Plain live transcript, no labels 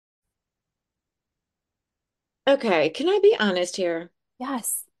Okay, can I be honest here?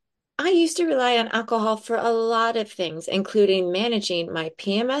 Yes. I used to rely on alcohol for a lot of things, including managing my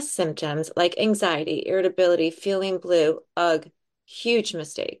PMS symptoms like anxiety, irritability, feeling blue. Ugh, huge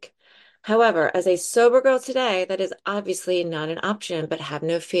mistake. However, as a sober girl today, that is obviously not an option, but have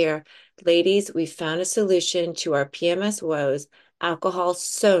no fear. Ladies, we found a solution to our PMS woes. Alcohol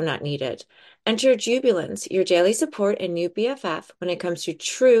so not needed. Enter Jubilance, your daily support and new BFF when it comes to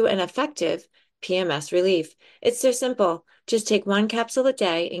true and effective PMS relief. It's so simple. Just take one capsule a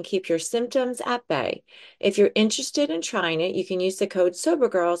day and keep your symptoms at bay. If you're interested in trying it, you can use the code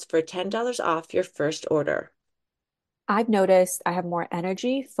SOBERGIRLS for $10 off your first order. I've noticed I have more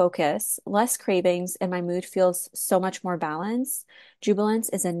energy, focus, less cravings, and my mood feels so much more balanced. Jubilance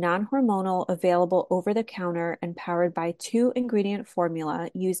is a non-hormonal, available over the counter, and powered by two-ingredient formula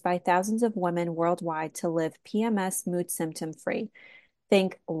used by thousands of women worldwide to live PMS mood symptom free.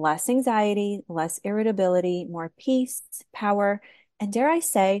 Think less anxiety, less irritability, more peace, power, and dare I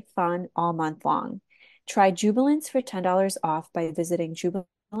say, fun all month long. Try Jubilance for $10 off by visiting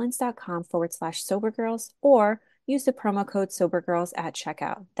jubilance.com/sobergirls or use the promo code sobergirls at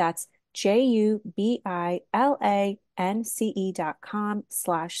checkout. That's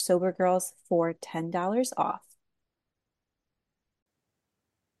JUBILANCE.com/sobergirls for $10 off.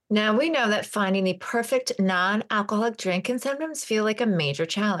 Now, we know that finding the perfect non-alcoholic drink can sometimes feel like a major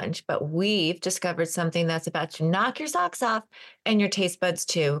challenge, but we've discovered something that's about to knock your socks off and your taste buds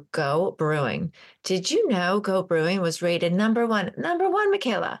too. Go Brewing. Did you know Go Brewing was rated number one,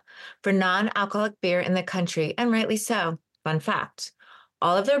 Michaela, for non-alcoholic beer in the country, and rightly so. Fun fact.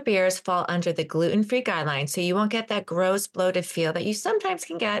 All of their beers fall under the gluten-free guidelines, so you won't get that gross, bloated feel that you sometimes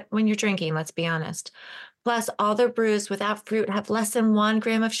can get when you're drinking, let's be honest. Plus, all their brews without fruit have less than 1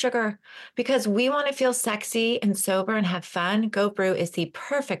 gram of sugar. Because we want to feel sexy and sober and have fun, Go Brew is the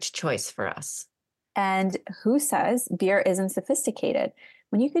perfect choice for us. And who says beer isn't sophisticated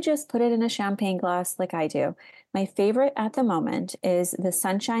when you could just put it in a champagne glass like I do? My favorite at the moment is the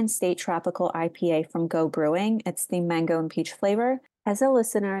Sunshine State Tropical IPA from Go Brewing. It's the mango and peach flavor. As a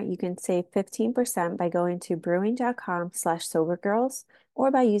listener, you can save 15% by going to brewing.com/sobergirls or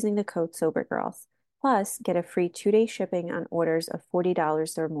by using the code sobergirls. Plus, get a free 2-day shipping on orders of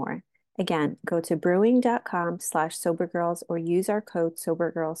 $40 or more. Again, go to brewing.com/sobergirls or use our code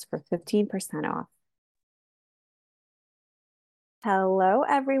sobergirls for 15% off. Hello,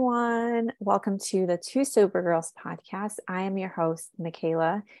 everyone. Welcome to the Two Sober Girls podcast. I am your host,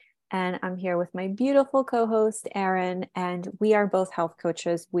 Michaela, and I'm here with my beautiful co host, Erin. And we are both health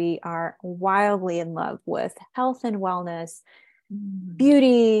coaches. We are wildly in love with health and wellness, Mm.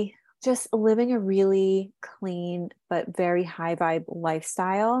 beauty, just living a really clean but very high vibe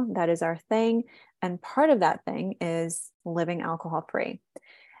lifestyle. That is our thing. And part of that thing is living alcohol free.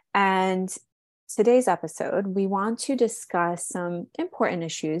 And today's episode, we want to discuss some important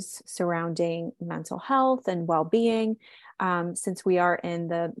issues surrounding mental health and well being, since we are in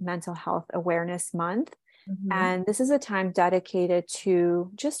the Mental Health Awareness Month. Mhm. And this is a time dedicated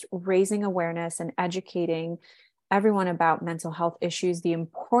to just raising awareness and educating everyone about mental health issues, the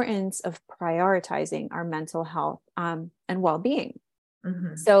importance of prioritizing our mental health and well being.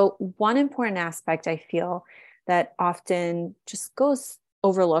 Mhm. So, one important aspect I feel that often just goes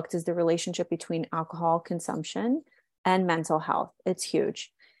overlooked is the relationship between alcohol consumption and mental health. It's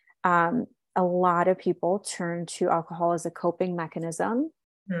huge. Um, a lot of people turn to alcohol as a coping mechanism,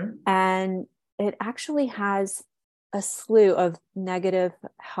 Mhm. and it actually has a slew of negative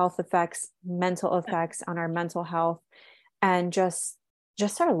health effects, mental effects on our mental health, and just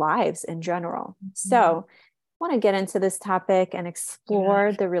our lives in general. Mhm. So, want to get into this topic and Yeah.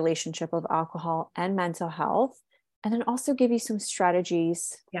 explore the relationship of alcohol and mental health, and then also give you some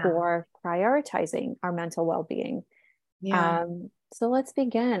strategies Yeah. for prioritizing our mental well being. Yeah. So let's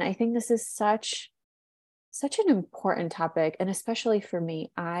begin. I think this is such an important topic, and especially for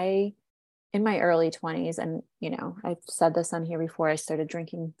me, in my early 20s, and I've said this on here before, I started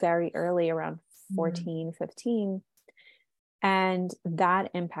drinking very early, around Mhm. 14, 15. And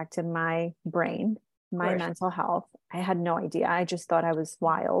that impacted my brain, Of my course. mental health. I had no idea. I just thought I was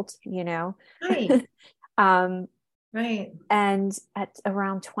wild, you know? Right. um, Right. and at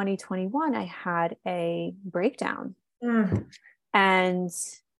around 2021, I had a breakdown. Mm. And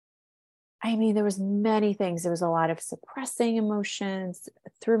I mean, there was many things. There was a lot of suppressing emotions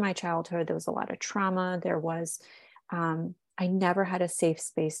through my childhood. There was a lot of trauma. I never had a safe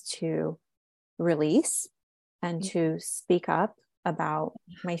space to release and Yeah. to speak up about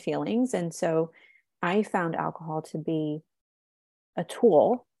my feelings. And so I found alcohol to be a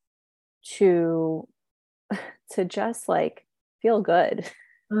tool to just like feel good.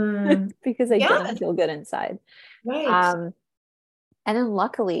 Mm. because I didn't Yeah, feel good inside. right. Um, and then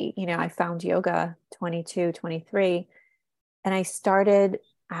luckily, I found yoga 22, 23, and I started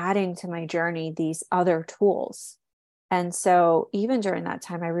adding to my journey these other tools. And so even during that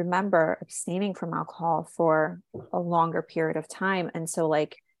time, I remember abstaining from alcohol for a longer period of time. And so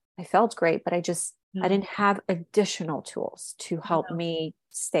like I felt great, but I No, didn't have additional tools to help no, me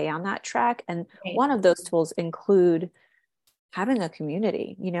stay on that track. And right. one of those tools include having a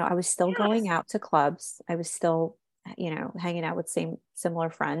community. I was still going Yes, out to clubs. I was still, hanging out with similar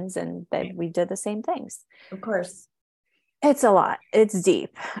friends, and that right. we did the same things. Of course. It's a lot. It's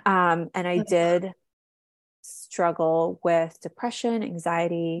deep. And I did struggle with depression,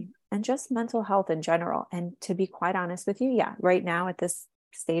 anxiety, and just mental health in general. And to be quite honest with you, yeah, right now at this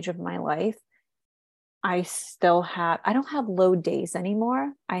stage of my life, I don't have low days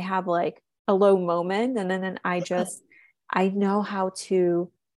anymore. I have like a low moment. And then I know how to,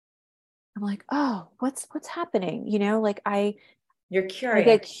 I'm like, oh, what's happening? Like You're I curious.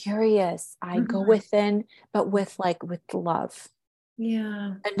 get curious. I go Mhm. within, but with love,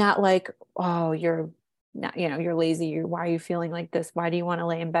 Yeah, and not like, oh, you're not, you're lazy. Why are you feeling like this? Why do you want to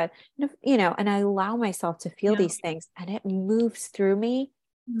lay in bed? And I allow myself to feel yeah. these things, and it moves through me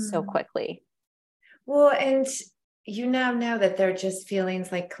so Mm. quickly. Well, and you now know that they're just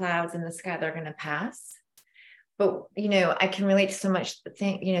feelings like clouds in the sky. They're going to pass. But, I can relate to so much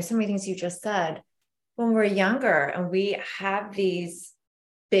thing, so many things you just said. When we're younger and we have these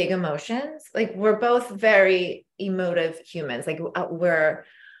big emotions, like we're both very emotive humans. Like we're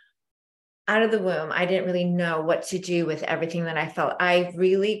out of the womb. I didn't really know what to do with everything that I felt. I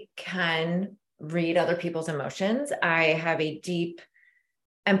really can read other people's emotions. I have a deep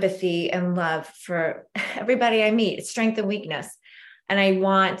empathy and love for everybody I meet, strength and weakness. And I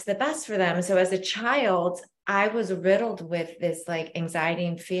want the best for them. So as a child, I was riddled with this like anxiety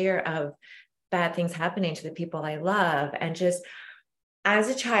and fear of bad things happening to the people I love. And just as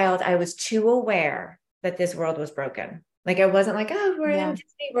a child, I was too aware that this world was broken. Like I wasn't like, oh, we're in Yeah.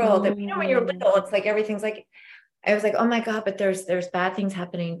 Disney World. When you're Mm, little, it's like everything's like I was like, oh my God, but there's bad things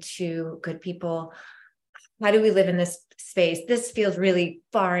happening to good people. How do we live in this space? This feels really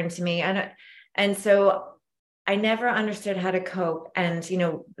foreign to me. And so I never understood how to cope. And,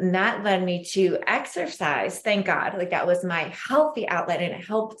 that led me to exercise. Thank God. Like that was my healthy outlet and it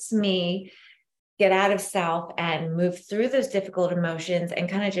helped me get out of self and move through those difficult emotions and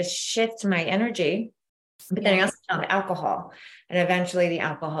kind of just shift my energy. But then I yeah. also found alcohol. And eventually the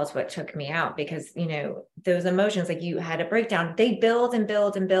alcohol is what took me out because, those emotions, like you had a breakdown, they build and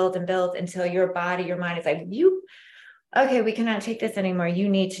build and build and build until your body, your mind is like, okay, we cannot take this anymore. You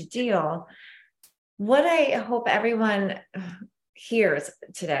need to deal. What I hope everyone hears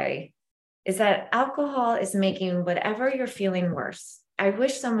today is that alcohol is making whatever you're feeling worse. I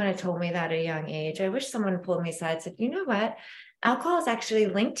wish someone had told me that at a young age. I wish someone pulled me aside and said, you know what? Alcohol is actually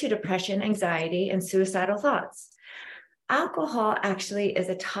linked to depression, anxiety, and suicidal thoughts. Alcohol actually is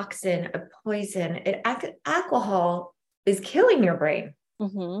a toxin, a poison. Alcohol is killing your brain.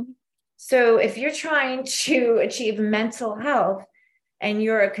 Hmm. So if you're trying to achieve mental health and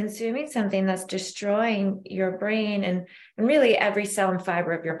you're consuming something that's destroying your brain and really every cell and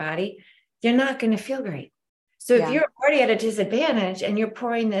fiber of your body, you're not going to feel great. So if Yeah. you're already at a disadvantage and you're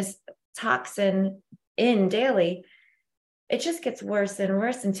pouring this toxin in daily, it just gets worse and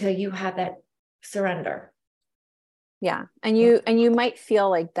worse until you have that surrender. Yeah. And you might feel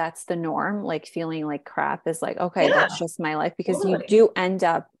like that's the norm, like feeling like crap is like, okay, that's Yeah, just my life, because you totally. do end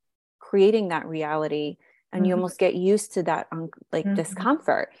up creating that reality, and you Mhm, almost get used to that like mhm,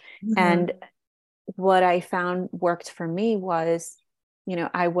 discomfort. And mhm, what I found worked for me was,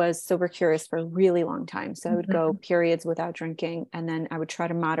 I was sober curious for a really long time. So I would go mhm. periods without drinking, and then I would try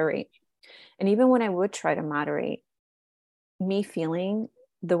to moderate. And even when I would try to moderate, me feeling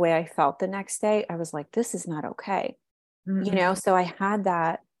the way I felt the next day, I was like, this is not okay. Mm-mm. So I had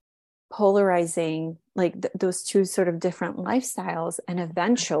that polarizing, like those two sort of different lifestyles. And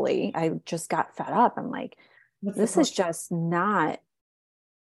eventually I just got fed up. I'm like, What's the this point? is just not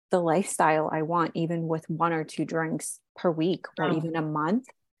the lifestyle I want, even with one or two drinks per week or Oh. even a month.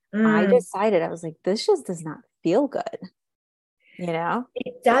 I Mm. decided, I was like, this just does not feel good, you know?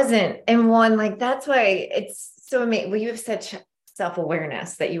 It doesn't. And one, like, that's why it's so amazing. Well, you have such self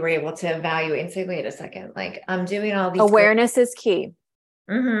awareness that you were able to evaluate and say, wait a second, like, I'm doing all these great. Awareness is key.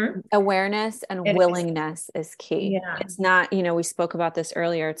 Mm-hmm. Awareness and It is. willingness is key. Yeah. It's not, we spoke about this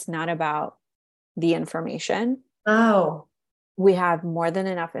earlier. It's not about the information. Oh, We have more than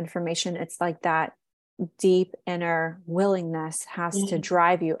enough information. It's like that deep inner willingness has to yes.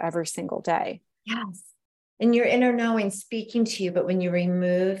 drive you every single day. Yes. and your inner knowing speaking to you. But when you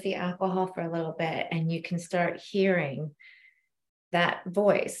remove the alcohol for a little bit and you can start hearing that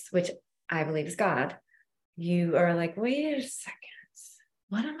voice, which I believe is God, you are like, wait a second,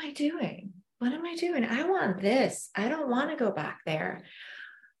 what am I doing? What am I doing? I want this. I don't want to go back there.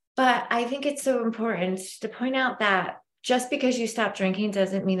 But I think it's so important to point out that just because you stop drinking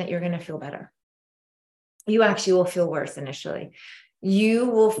doesn't mean that you're going to feel better. You actually will feel worse initially. You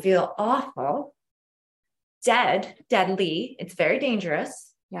will feel awful, deadly. It's very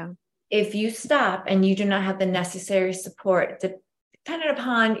dangerous. Yeah. If you stop and you do not have the necessary support, dependent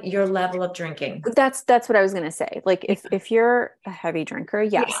upon your level of drinking. That's what I was gonna say. Like if you're a heavy drinker,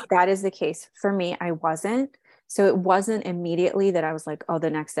 yes, Yeah. that is the case. For me, I wasn't. So it wasn't immediately that I was like, oh, the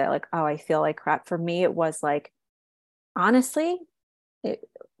next day, like, oh, I feel like crap. For me, it was like, honestly, it,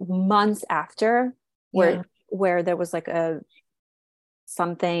 months after Yeah. where there was like a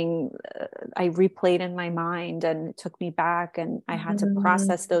something I replayed in my mind and it took me back and I had to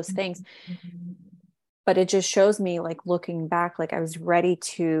process those things. But it just shows me like looking back, like I was ready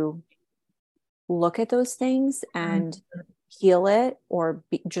to look at those things and heal it or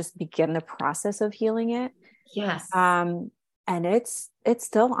just begin the process of healing it. Yes. And it's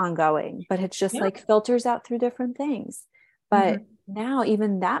still ongoing, but it's just Yeah. like filters out through different things. But Mhm. now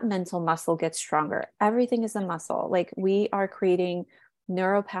even that mental muscle gets stronger. Everything is a muscle. Like we are creating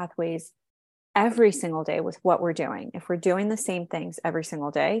neural pathways every single day with what we're doing. If we're doing the same things every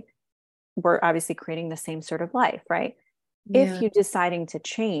single day, we're obviously creating the same sort of life, right? If Yeah. you deciding to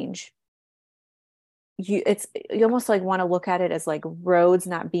change, you almost like want to look at it as like roads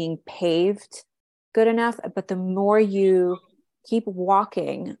not being paved good enough, but the more you keep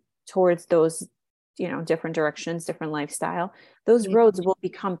walking towards those, different directions, different lifestyle, those Yeah. roads will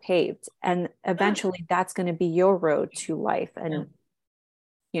become paved and eventually that's going to be your road to life Yeah.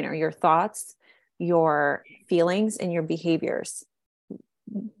 and your thoughts, your feelings and your behaviors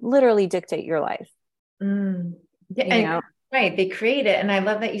literally dictate your life, Yeah, you and know. right, they create it. And I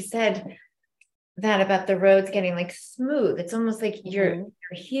love that you said that about the roads getting like smooth. It's almost like Mhm. your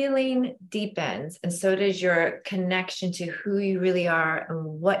healing deepens, and so does your connection to who you really are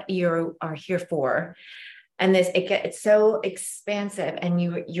and what you are here for. And it's so expansive, and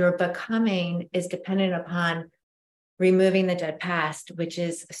your becoming is dependent upon removing the dead past, which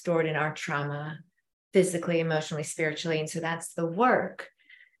is stored in our trauma, physically, emotionally, spiritually. And so that's the work.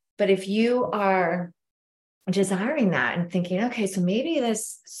 But if you are desiring that and thinking, okay, so maybe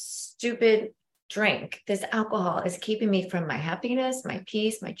this stupid drink, this alcohol is keeping me from my happiness, my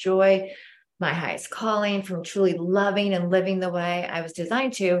peace, my joy, my highest calling, from truly loving and living the way I was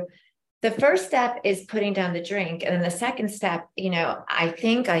designed to. The first step is putting down the drink. And then the second step, we're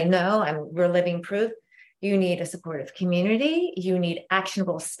living proof. You need a supportive community. You need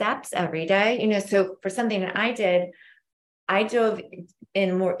actionable steps every day. So for something that I did, I dove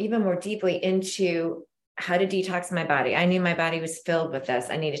even more deeply into how to detox my body. I knew my body was filled with this.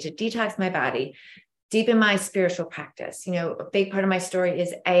 I needed to detox my body, deepen my spiritual practice. A big part of my story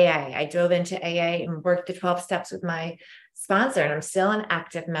is AA. I dove into AA and worked the 12 steps with my sponsor, and I'm still an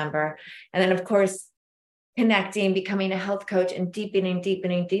active member. And then, of course, connecting, becoming a health coach, and deepening.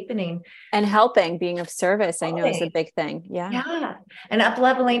 And helping, being of service, I know is a Helping. big thing. Yeah. Yeah. And up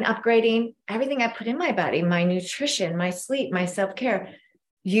leveling, upgrading everything I put in my body, my nutrition, my sleep, my self care.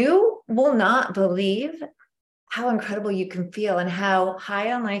 You will not believe how incredible you can feel and how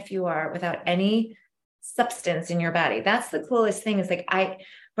high on life you are without any substance in your body. That's the coolest thing is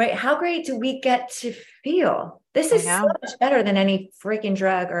right? How great do we get to feel? This I is so know. much better than any freaking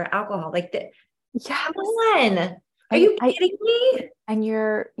drug or alcohol. Come Yes. on. Are And you kidding me?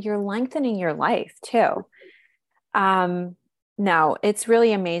 you're lengthening your life too. Um, no, it's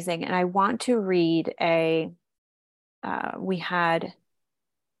really amazing. And I want to read we had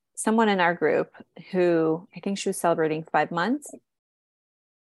someone in our group who I think she was celebrating 5 months.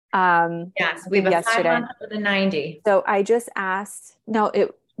 Yes, I we have think a yesterday. 5 month with a 90. So I just asked, no,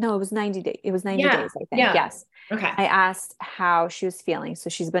 it was 90 days. It was 90 Yeah. days, I think. Yeah. Yes. Okay. I asked how she was feeling. So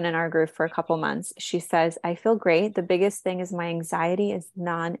she's been in our group for a couple months. She says, I feel great. The biggest thing is my anxiety is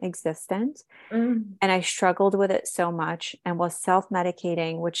non-existent. Mm. And I struggled with it so much and was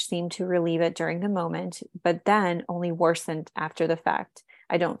self-medicating, which seemed to relieve it during the moment, but then only worsened after the fact.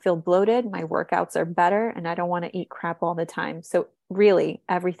 I don't feel bloated. My workouts are better, and I don't want to eat crap all the time. So, really,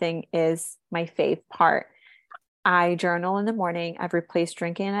 everything is my fave part. I journal in the morning. I've replaced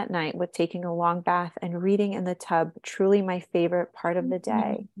drinking at night with taking a long bath and reading in the tub, truly my favorite part of the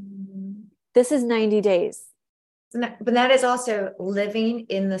day. This is 90 days. But that is also living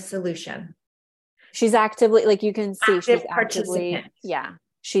in the solution. She's actively, like you can see, she's Active actively, participant. yeah.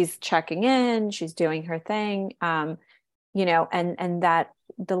 she's checking in, she's doing her thing. And that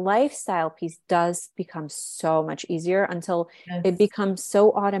the lifestyle piece does become so much easier until it Yes. becomes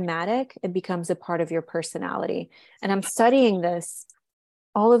so automatic, it becomes a part of your personality. And I'm studying this,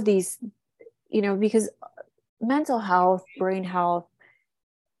 all of these, because mental health, brain health,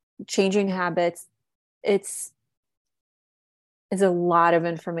 changing habits, it's is a lot of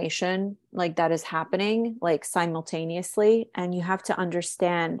information like that is happening like simultaneously, and you have to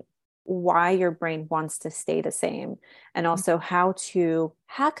understand why your brain wants to stay the same, and also how to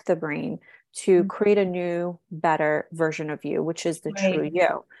hack the brain to create a new better version of you, which is the true Right.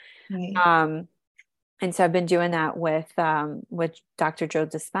 you. Right. Um and so I've been doing that with Dr. Joe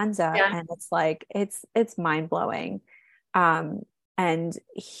Dispenza, Yeah. and it's like it's mind-blowing. um and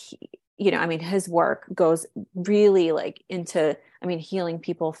he, I mean, his work goes really like into, I mean, healing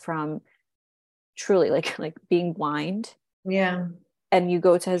people from truly like being blind. Yeah. And you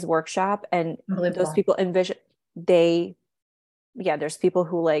go to his workshop and those Unbelievable. people envision, they yeah, there's people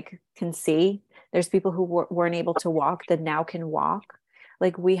who like can see, there's people who weren't able to walk that now can walk.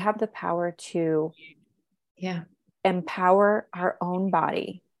 Like, we have the power to Yeah. empower our own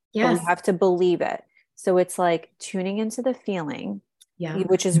body, but we Yes. have to believe it. So it's like tuning into the feeling, Yeah.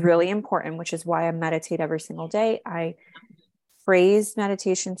 which is really important, which is why I meditate every single day. I phrase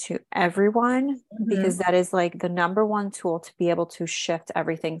meditation to everyone because Mhm. that is like the number one tool to be able to shift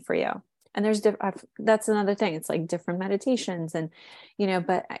everything for you. And that's another thing. It's like different meditations and,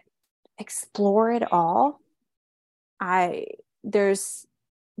 but explore it all. I, there's,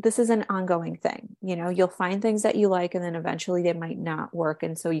 this is an ongoing thing. You'll find things that you like, and then eventually they might not work.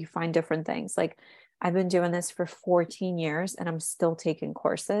 And so you find different things. Like, I've been doing this for 14 years and I'm still taking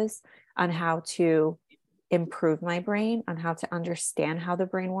courses on how to improve my brain, on how to understand how the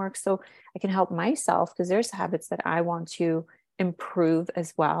brain works. So I can help myself because there's habits that I want to improve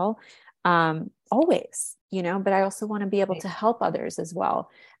as well. Always, but I also want to be able to help others as well.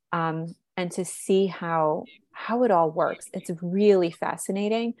 And to see how it all works. It's really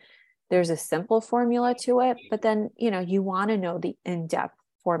fascinating. There's a simple formula to it, but then, you want to know the in-depth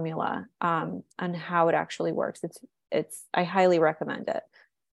formula on how it actually works. I highly recommend it.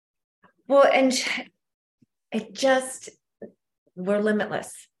 Well, and it just, we're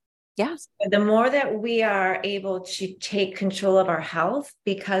limitless. Yeah. The more that we are able to take control of our health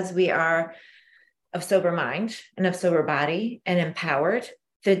because we are of sober mind and of sober body and empowered,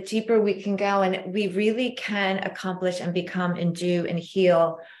 the deeper we can go. And we really can accomplish and become and do and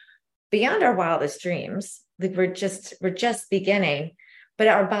heal beyond our wildest dreams. Like, we're just beginning, but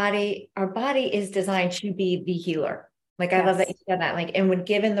our body is designed to be the healer. Like, I love that Yes. you said that. Like, and when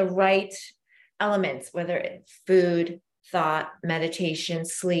given the right elements, whether it's food, thought, meditation,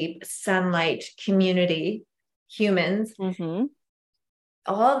 sleep, sunlight, community, humans, Mm-hmm.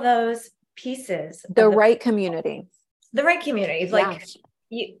 all those pieces The of right community. the right communities, Yeah. like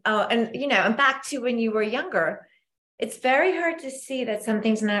you, and back to when you were younger, it's very hard to see that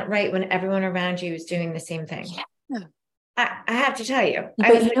something's not right when everyone around you is doing the same thing. Yeah. I have to tell you, I But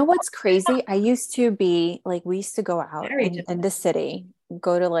was you like, know what's crazy? I used to be like, we used to go out very in the different. city,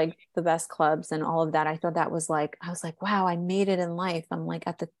 go to like the best clubs and all of that. I thought that was like, I was like, wow, I made it in life. I'm like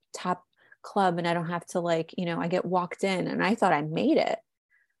at the top club and I don't have to like, I get walked in, and I thought I made it.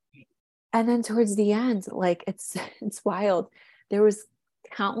 And then towards the end, like it's wild. There was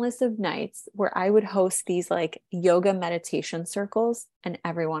countless of nights where I would host these like yoga meditation circles and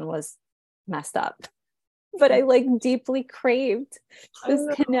everyone was messed up. But I like deeply craved I this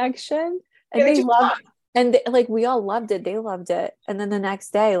know. connection, Yeah, and they they just loved, and like we all loved it. They loved it. And then the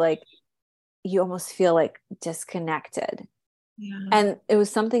next day, like you almost feel like disconnected. yeah, And it was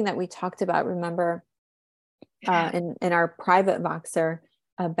something that we talked about, remember, yeah. in our private Voxer,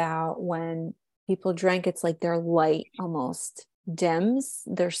 about when people drink, it's like their light almost dims,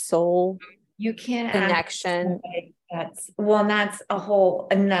 their soul You can't ask connection. somebody that's well, and that's a whole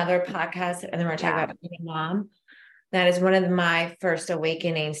another podcast, and then we're talking Yeah. about being a mom. That is one of my first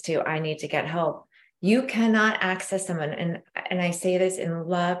awakenings to I need to get help. You cannot access someone, and I say this in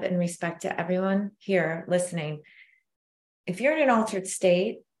love and respect to everyone here listening. If you're in an altered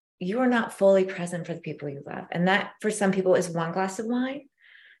state, you are not fully present for the people you love. And that for some people is one glass of wine.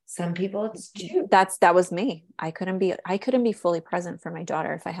 Some people it's two. That was me. I couldn't be fully present for my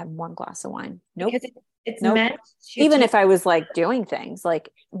daughter if I had one glass of wine. Nope. Because it's Nope. meant to Even take, if I was like doing things like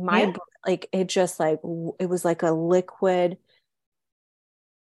yeah. like it just like it was like a liquid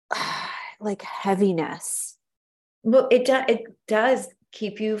like heaviness. Well, it does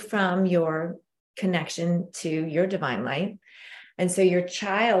keep you from your connection to your divine light. And so your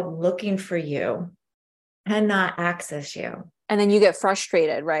child looking for you cannot access you. And then you get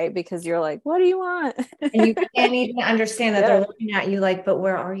frustrated, right? Because you're like, what do you want? And you can't even understand that they're Yeah. looking at you like, but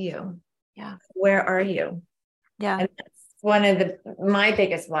where are you? Yeah. Where are you? Yeah. And that's one of my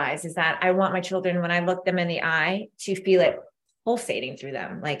biggest whys is that I want my children, when I look them in the eye, to feel it pulsating through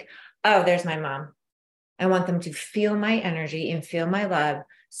them. Like, oh, there's my mom. I want them to feel my energy and feel my love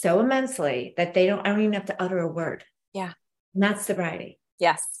so immensely that I don't even have to utter a word. Yeah. And that's sobriety.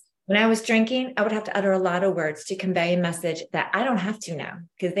 Yes. When I was drinking, I would have to utter a lot of words to convey a message that I don't have to now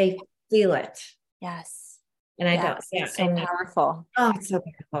because they feel it. Yes. And I don't. Yes. Yeah. It's so And powerful. oh, it's so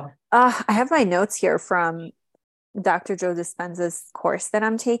beautiful. I have my notes here from Dr. Joe Dispenza's course that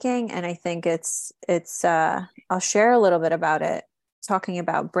I'm taking, and I think I'll share a little bit about it, talking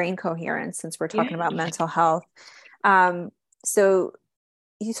about brain coherence since we're Yeah. talking about mental health. Um, so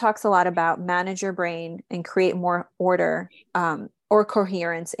he talks a lot about manage your brain and create more order or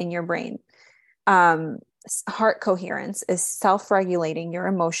coherence in your brain. Um, Heart coherence is self-regulating your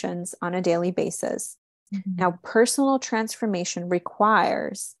emotions on a daily basis. Mhm. Now, personal transformation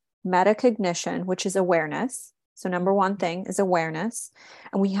requires metacognition, which is awareness. So, number one thing is awareness.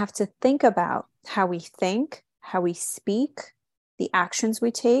 And we have to think about how we think, how we speak, the actions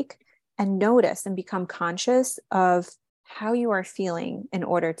we take, and notice and become conscious of how you are feeling in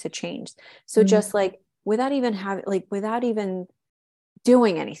order to change. So, Mhm. just like without even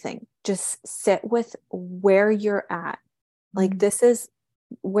doing anything, just sit with where you're at. Like, Mhm. this is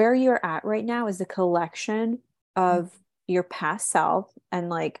where you're at right now is a collection of your past self and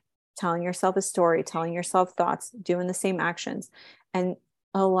like telling yourself a story, telling yourself thoughts, doing the same actions. And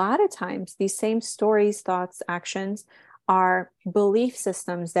a lot of times, these same stories, thoughts, actions are belief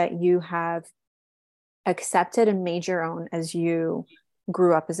systems that you have accepted and made your own as you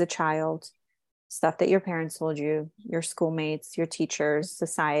grew up as a child, stuff that your parents told you, your schoolmates, your teachers,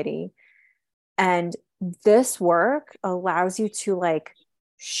 society. And this work allows you to like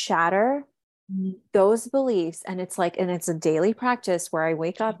shatter Mhm. those beliefs. And it's like, and it's a daily practice where I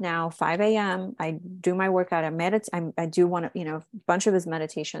wake up now, 5 a.m. I do my workout. I do one, a bunch of his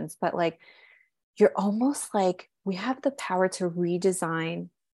meditations, but like, you're almost like we have the power to redesign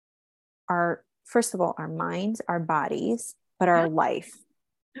first of all, our minds, our bodies, but our Yeah, life.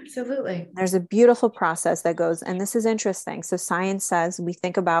 absolutely. There's a beautiful process that goes, and this is interesting. So science says we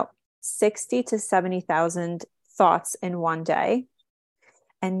think about 60 to 70,000 thoughts in one day,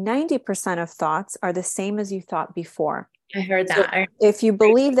 and 90% of thoughts are the same as you thought before. I heard So that. if you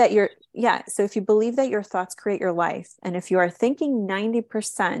believe that so if you believe that your thoughts create your life, and if you are thinking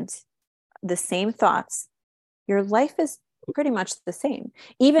 90% the same thoughts, your life is pretty much the same,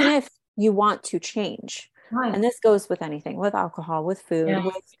 even if you want to change. And this goes with anything, with alcohol, with food, Yeah.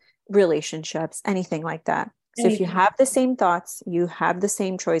 with relationships, anything like that. So if you Anything. have the same thoughts, you have the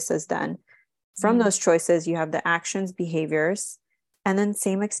same choices then. From Yeah. those choices, you have the actions, behaviors, and then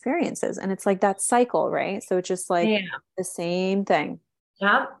same experiences. And it's like that cycle, right? So it's just like Yeah. the same thing.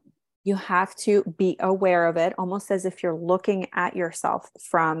 Yeah. You have to be aware of it, almost as if you're looking at yourself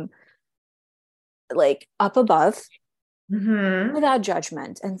from like up above Hmm. without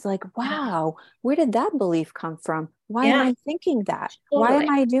judgment. And it's like, wow, where did that belief come from? Why am Yeah. I thinking that? Why am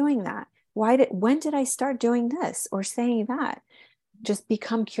Totally. I doing that? When did I start doing this or saying that? Just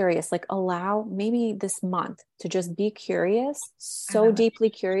become curious, like allow maybe this month to just be curious, I so love it. deeply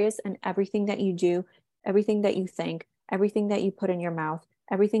curious in everything that you do, everything that you think, everything that you put in your mouth,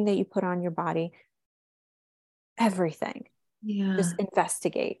 everything that you put on your body, everything. Just Yeah.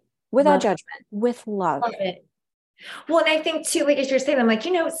 investigate without Love, judgment, with love. love it. Well, and I think too, like as you're saying, I'm like,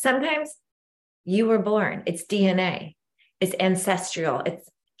 sometimes you were born, it's DNA, it's ancestral, it's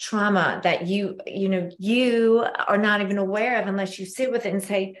trauma that you are not even aware of unless you sit with it and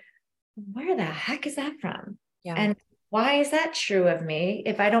say, where the heck is that from? Yeah. And why is that true of me?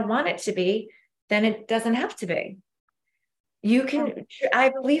 If I don't want it to be, then it doesn't have to be. You can, I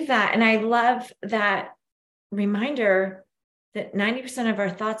believe that. And I love that reminder that 90% of our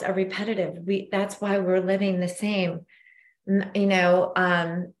thoughts are repetitive. That's why we're living the same.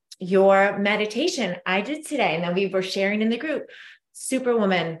 Your meditation I did today, and then we were sharing in the group,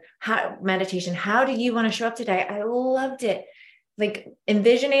 Superwoman meditation. How do you want to show up today? I loved it. Like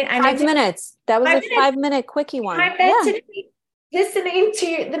envisioning, I mean, 5 minutes. That was five a minutes, 5 minute quickie one. my bed Yeah. today, listening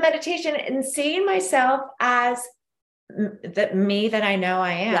to the meditation and seeing myself as the me that I know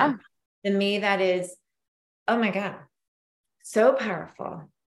I Yeah. am, the me that is, oh my God, so powerful.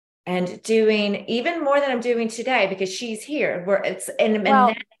 And doing even more than I'm doing today because she's here. Where it's and Well,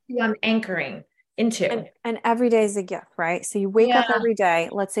 that's who I'm anchoring into. and every day is a gift, right? So you wake up Yeah, every day.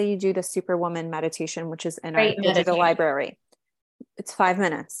 Let's say you do the Superwoman meditation, which is in our great digital meditation. library. It's 5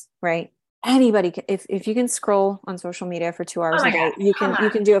 minutes, right? Anybody can, if you can scroll on social media for two Oh hours a my God, day, you come you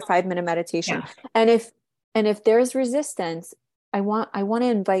on. can do a 5 minute meditation. Yeah. And if there's resistance, I want to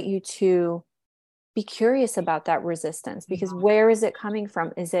invite you to be curious about that resistance, because where is it coming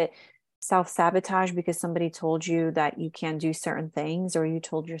from? Is it self-sabotage because somebody told you that you can't do certain things, or you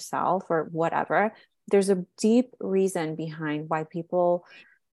told yourself, or whatever? There's a deep reason behind why people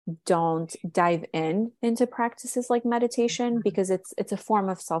don't dive into practices like meditation, because it's a form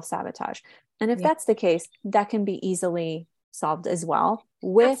of self-sabotage. And if Yeah. that's the case, that can be easily solved as well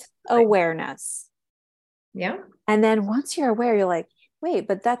with Absolutely. awareness. Yeah. And then once you're aware, you're like, wait,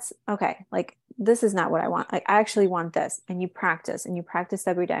 but that's okay. Like, this is not what I want. Like, I actually want this. And you practice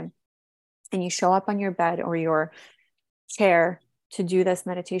every day. And you show up on your bed or your chair to do this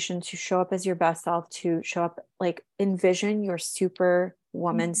meditation, to show up as your best self, to show up, like, envision your super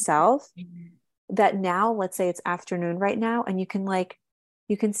woman self. Mhm. That now, let's say it's afternoon right now, and you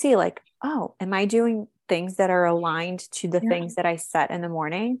can see, like, oh, am I doing things that are aligned to the Yeah. things that I set in the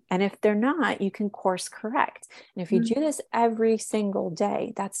morning? And if they're not, you can course correct. And if you do Mhm. this every single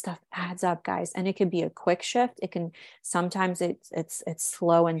day, that stuff adds up, guys. And it can be a quick shift. It can sometimes it's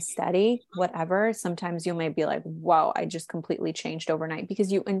slow and steady, whatever. Sometimes you may be like, whoa, I just completely changed overnight, because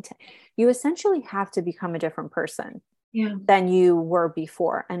you essentially have to become a different person Yeah. than you were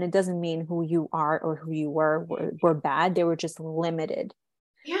before. And it doesn't mean who you are or who you were bad. They were just limited.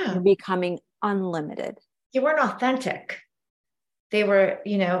 You're Yeah. becoming unlimited. You weren't authentic. They were,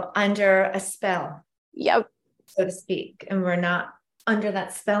 under a spell, Yep. so to speak, and we're not under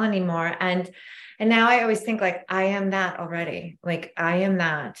that spell anymore. And now I always think like I am that already. Like I am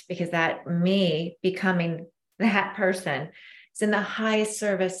that because that me becoming that person is in the highest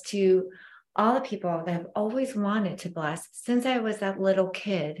service to all the people that have always wanted to bless since I was that little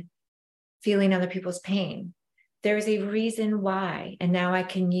kid feeling other people's pain. There's a reason why. And now I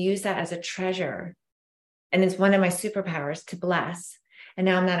can use that as a treasure. And it's one of my superpowers to bless. And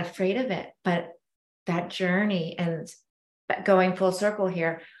now I'm not afraid of it. But that journey and going full circle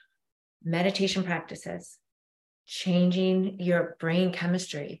here, meditation practices, changing your brain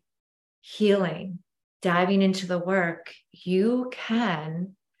chemistry, healing, diving into the work, you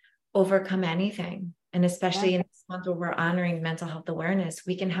can overcome anything. And Yeah. especially in this month where we're honoring mental health awareness,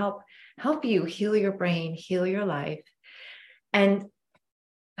 we can help you heal your brain, heal your life, and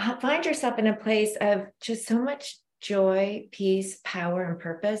find yourself in a place of just so much joy, peace, power, and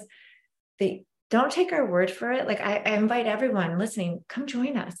purpose. They don't take our word for it. Like I invite everyone listening, come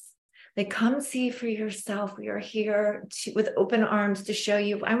join us. Like come see for yourself. We are here with open arms to show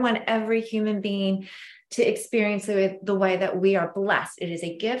you. I want every human being to experience it the way that we are blessed. It is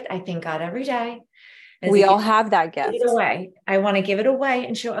a gift. I thank God every day. As a We all gift, have that give it gift. away. I want to give it away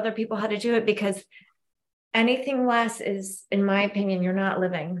and show other people how to do it because anything less is, in my opinion, you're not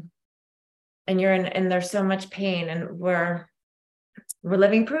living. And and there's so much pain, and we're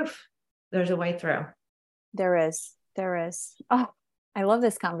living proof. There's a way through. There is. There is. Oh, I love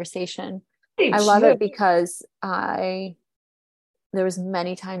this conversation. I I love do. it because there was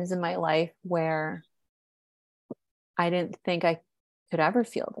many times in my life where I didn't think I could ever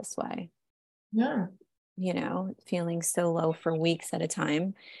feel this way, Yeah. feeling so low for weeks at a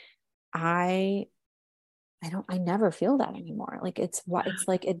time. I I never feel that anymore. Like, it's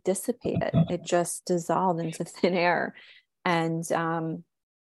like it dissipated. It just dissolved into thin air. And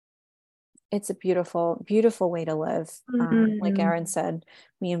it's a beautiful, beautiful way to live. Like Mm. Erin said,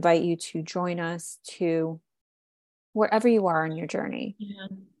 we invite you to join us to wherever you are on your journey,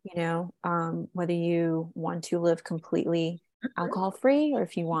 Yeah. whether you want to live completely alcohol free, or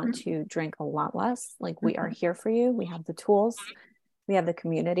if you want to drink a lot less, like, we are here for you. We have the tools, we have the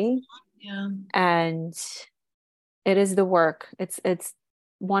community, Yeah. and it is the work. It's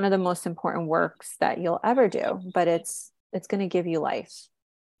one of the most important works that you'll ever do, but it's going to give you life.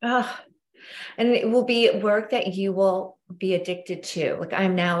 Ugh. And it will be work that you will be addicted to. Like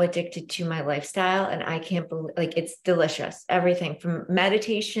I'm now addicted to my lifestyle and I can't believe like it's delicious. Everything from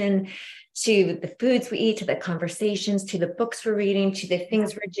meditation to the foods we eat, to the conversations, to the books we're reading, to the Yeah.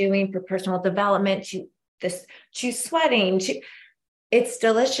 things we're doing for personal development, to this, to sweating, to it's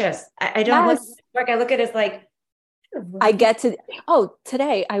delicious. I don't look at Yes. work. I look at it as like, I get to, oh,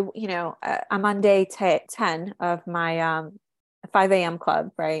 today I'm on day 10 of my 5 a.m.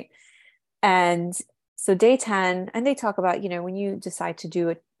 club, right? And so day 10, and they talk about, when you decide to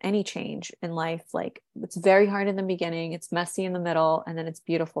do any change in life, like, it's very hard in the beginning, it's messy in the middle, and then it's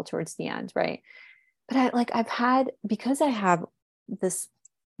beautiful towards the end, right? But because I have this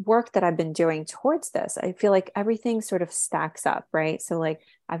work that I've been doing towards this, I feel like everything sort of stacks up, right? So, like,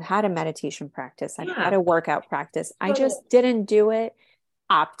 I've had a meditation practice, I've had yeah, a workout practice. I totally. just didn't do it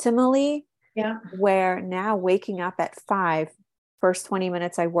optimally Yeah. where now waking up at 5, first 20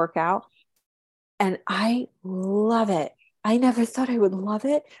 minutes I work out, and I love it. I never thought I would love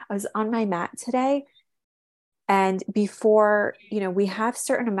it. I was on my mat today, and before, we have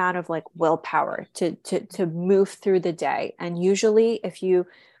certain amount of like willpower to move through the day. And usually if you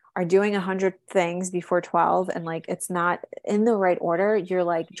are doing 100 things before 12 and like it's not in the right order, you're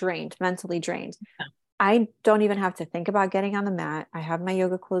like drained, mentally drained. I don't even have to think about getting on the mat. I have my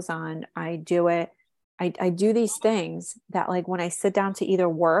yoga clothes on. I do it. I do these things that like when I sit down to either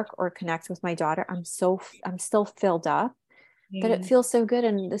work or connect with my daughter, I'm still filled up, that it Yeah. feels so good.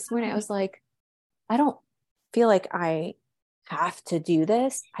 And this morning I was like, I don't feel like I have to do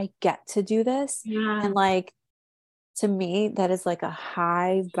this. I get to do this. Yeah. And like, to me, that is like a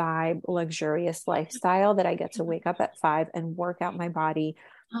high vibe, luxurious lifestyle that I get to wake up at 5 and work out my body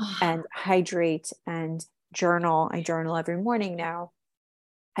and hydrate and journal. I journal every morning now.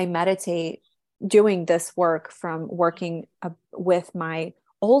 I meditate, doing this work from working with my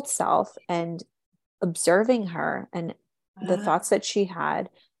old self and observing her and the Uh, thoughts that she had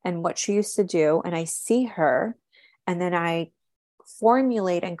and what she used to do. And I see her, and then I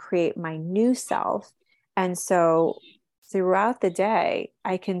formulate and create my new self. And so throughout the day,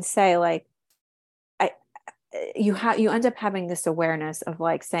 I can say, like, I, you end up having this awareness of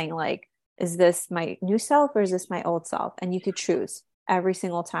like saying, like, is this my new self or is this my old self? And you could choose every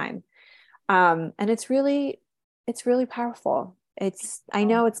single time. And it's really powerful. I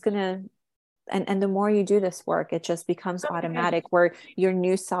know it's gonna, and the more you do this work, it just becomes automatic, where your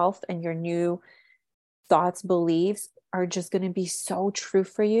new self and your new thoughts, beliefs are just going to be so true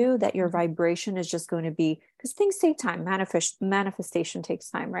for you that your vibration is just going to be, because things take time. Manifestation takes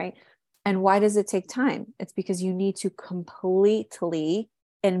time, right? And why does it take time? It's because you need to completely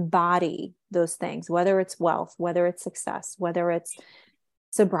embody those things, whether it's wealth, whether it's success, whether it's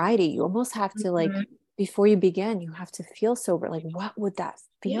sobriety. You almost have to, like, mhm. before you begin, you have to feel sober. Like, what would that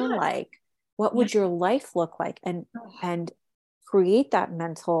feel Yes. like? What Yeah. would your life look like? And create that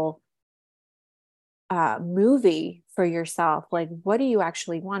mental movie for yourself. Like, what do you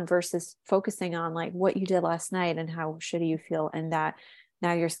actually want versus focusing on like what you did last night and how shitty you feel, and that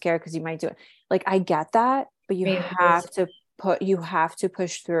now you're scared because you might do it. Like, I get that, but I mean, it was, you have to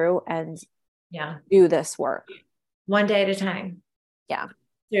push through and yeah, do this work. one day at a time. Yeah.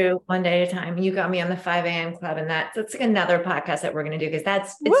 Through one day at a time. You got me on the 5 a.m. club, and that's like another podcast that we're going to do because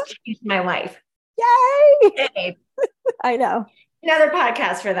it's Woo! changed my life. Yay! Hey, I know. another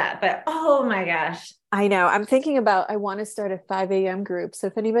podcast for that. But oh my gosh. I know. I'm thinking about, I want to start a 5 a.m. group. So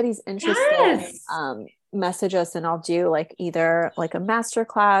if anybody's interested, Yes. message us and I'll do like either like a master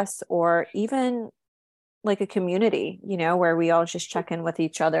class or even like a community, where we all just check in with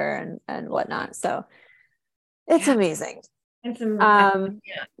each other and whatnot. So it's Yeah. amazing. It's Um,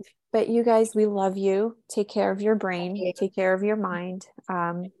 yeah. but you guys, we love you. Take care of your brain, take care of your mind,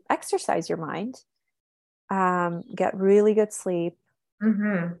 exercise your mind, get really good sleep,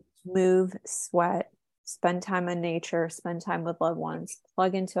 Mm-hmm. move, sweat, spend time in nature, spend time with loved ones,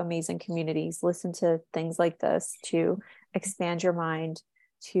 plug into amazing communities, listen to things like this to expand your mind,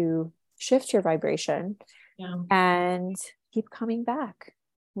 to shift your vibration, Yeah. and keep coming back.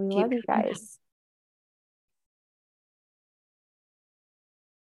 We love Keep you coming back. guys.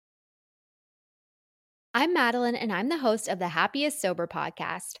 I'm Madeline, and I'm the host of the Happiest Sober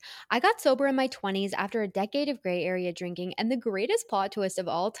podcast. I got sober in my 20s after a decade of gray area drinking, and the greatest plot twist of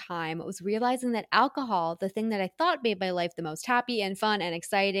all time was realizing that alcohol, the thing that I thought made my life the most happy and fun and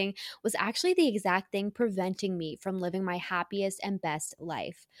exciting, was actually the exact thing preventing me from living my happiest and best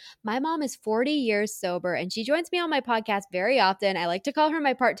life. My mom is 40 years sober, and she joins me on my podcast very often. I like to call her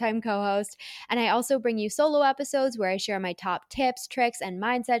my part time co host. And I also bring you solo episodes where I share my top tips, tricks, and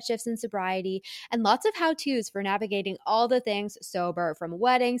mindset shifts in sobriety, and lots of how to's for navigating all the things sober, from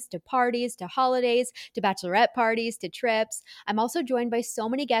weddings to parties to holidays to bachelorette parties to trips. I'm also joined by so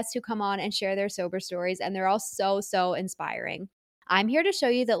many guests who come on and share their sober stories, and they're all so, so inspiring. I'm here to show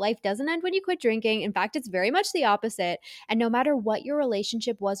you that life doesn't end when you quit drinking. In fact, it's very much the opposite. And no matter what your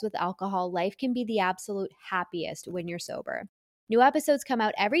relationship was with alcohol, life can be the absolute happiest when you're sober. New episodes come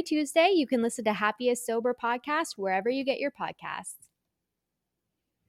out every Tuesday. You can listen to Happiest Sober podcast wherever you get your podcasts.